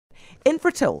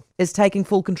Infratil is taking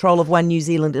full control of One New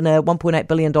Zealand in a $1.8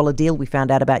 billion deal we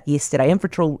found out about yesterday.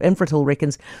 Infratil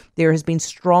reckons there has been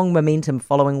strong momentum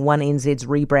following One NZ's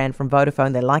rebrand from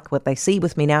Vodafone. They like what they see.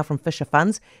 With me now from Fisher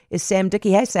Funds is Sam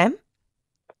Dickie. Hey, Sam.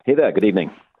 Hey there, good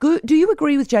evening. Do you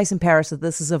agree with Jason Paris that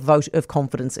this is a vote of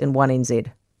confidence in One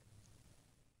NZ?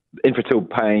 Infratil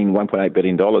paying $1.8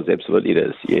 billion, absolutely it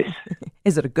is, yes.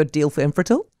 Is it a good deal for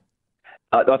Infratil?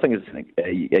 I think it's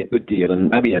a good deal, and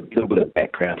maybe a little bit of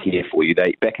background here for you.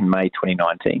 Back in May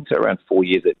 2019, so around 4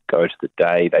 years ago to the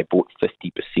day, they bought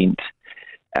 50%.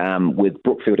 With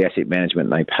Brookfield Asset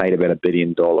Management, they paid about $1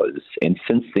 billion. And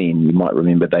since then, you might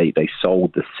remember they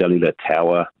sold the cellular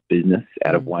tower business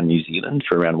out of One New Zealand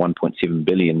for around $1.7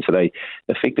 billion. So they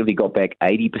effectively got back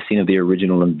 80% of their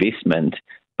original investment,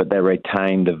 but they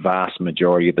retained the vast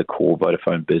majority of the core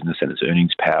Vodafone business and its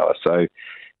earnings power. So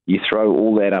you throw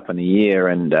all that up in the air,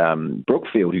 and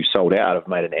Brookfield, who sold out, have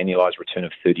made an annualised return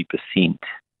of 30%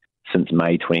 since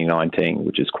May 2019,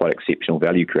 which is quite exceptional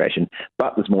value creation.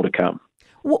 But there's more to come.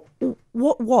 What?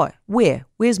 Why?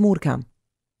 Where's more to come?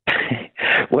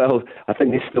 Well, I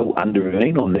think they're still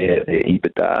under-earning on their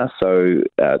EBITDA, so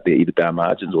their EBITDA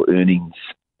margins or earnings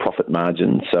profit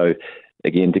margins. So,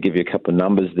 again, to give you a couple of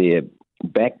numbers there,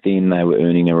 back then they were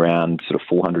earning around sort of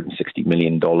 $460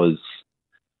 million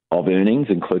of earnings,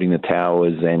 including the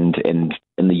towers, and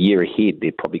in the year ahead,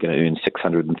 they're probably going to earn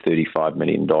 $635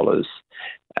 million.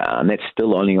 And that's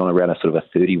still only on around a sort of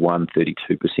a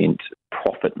 31-32%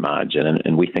 profit margin,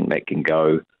 and we think that can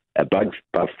go above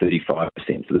 35%,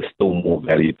 so there's still more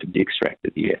value to be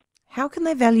extracted here. How can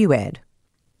they value add?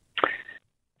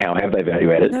 How have they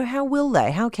value added? No, how will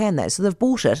they? How can they? So they've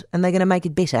bought it and they're going to make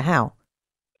it better. How?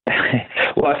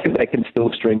 Well, I think they can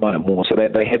still streamline it more. So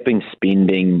they have been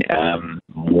spending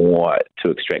more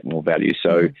to extract more value.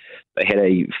 So they had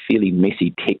a fairly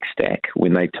messy tech stack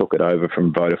when they took it over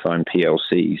from Vodafone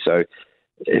PLC. So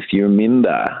if you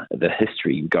remember the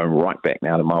history, going right back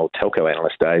now to my old telco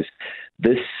analyst days,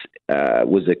 this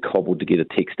was a cobbled together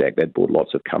tech stack. They'd bought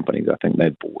lots of companies. I think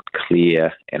they'd bought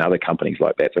Clear and other companies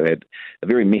like that. So they had a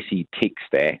very messy tech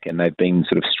stack, and they've been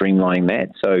sort of streamlining that.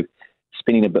 So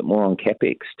spending a bit more on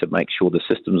CapEx to make sure the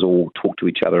systems all talk to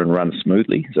each other and run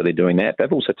smoothly. So they're doing that.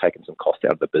 They've also taken some cost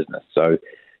out of the business. So,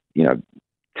 you know,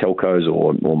 telcos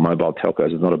or mobile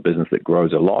telcos is not a business that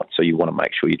grows a lot. So you want to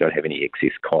make sure you don't have any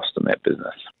excess cost in that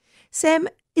business. Sam,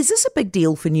 is this a big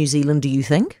deal for New Zealand, do you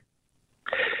think?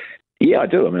 Yeah, I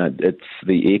do. I mean, it's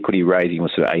the equity raising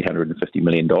was sort of $850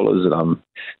 million, and I'm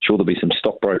sure there'll be some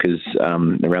stockbrokers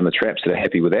around the traps that are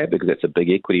happy with that because that's a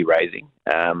big equity raising.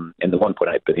 And the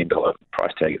 $1.8 billion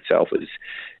price tag itself is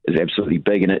absolutely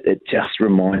big, and it just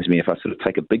reminds me, if I sort of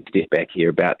take a big step back here,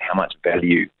 about how much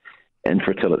value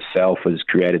Infratil itself has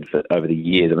created over the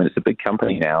years. I mean, it's a big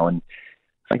company now, and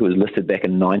I think it was listed back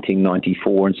in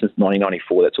 1994, and since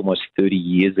 1994, that's almost 30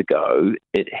 years ago,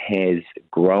 it has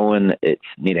grown its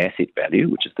net asset value,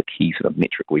 which is the key sort of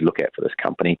metric we look at for this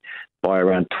company, by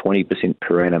around 20%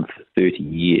 per annum for 30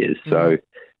 years. So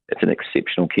it's an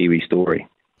exceptional Kiwi story.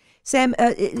 Sam,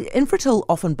 Infratil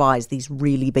often buys these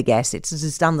really big assets.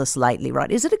 It's done this lately,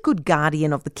 right? Is it a good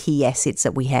guardian of the key assets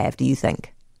that we have, do you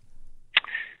think?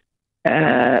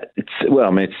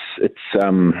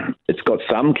 It's got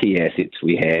some key assets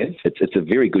we have. It's a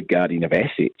very good guardian of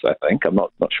assets, I think. I'm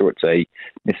not sure it's a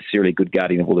necessarily a good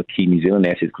guardian of all the key New Zealand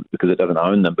assets because it doesn't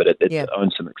own them, but it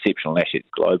owns some exceptional assets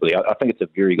globally. I think it's a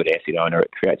very good asset owner.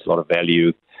 It creates a lot of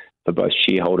value for both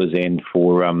shareholders and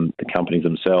for the companies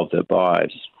themselves that it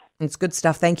buys. It's good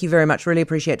stuff. Thank you very much. Really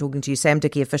appreciate talking to you. Sam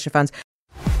Dickie of Fisher Funds.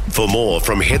 For more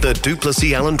from Heather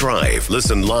Duplessis Allen Drive,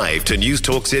 listen live to News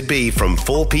Talk ZB from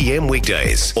 4 p.m.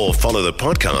 weekdays or follow the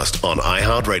podcast on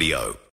iHeartRadio.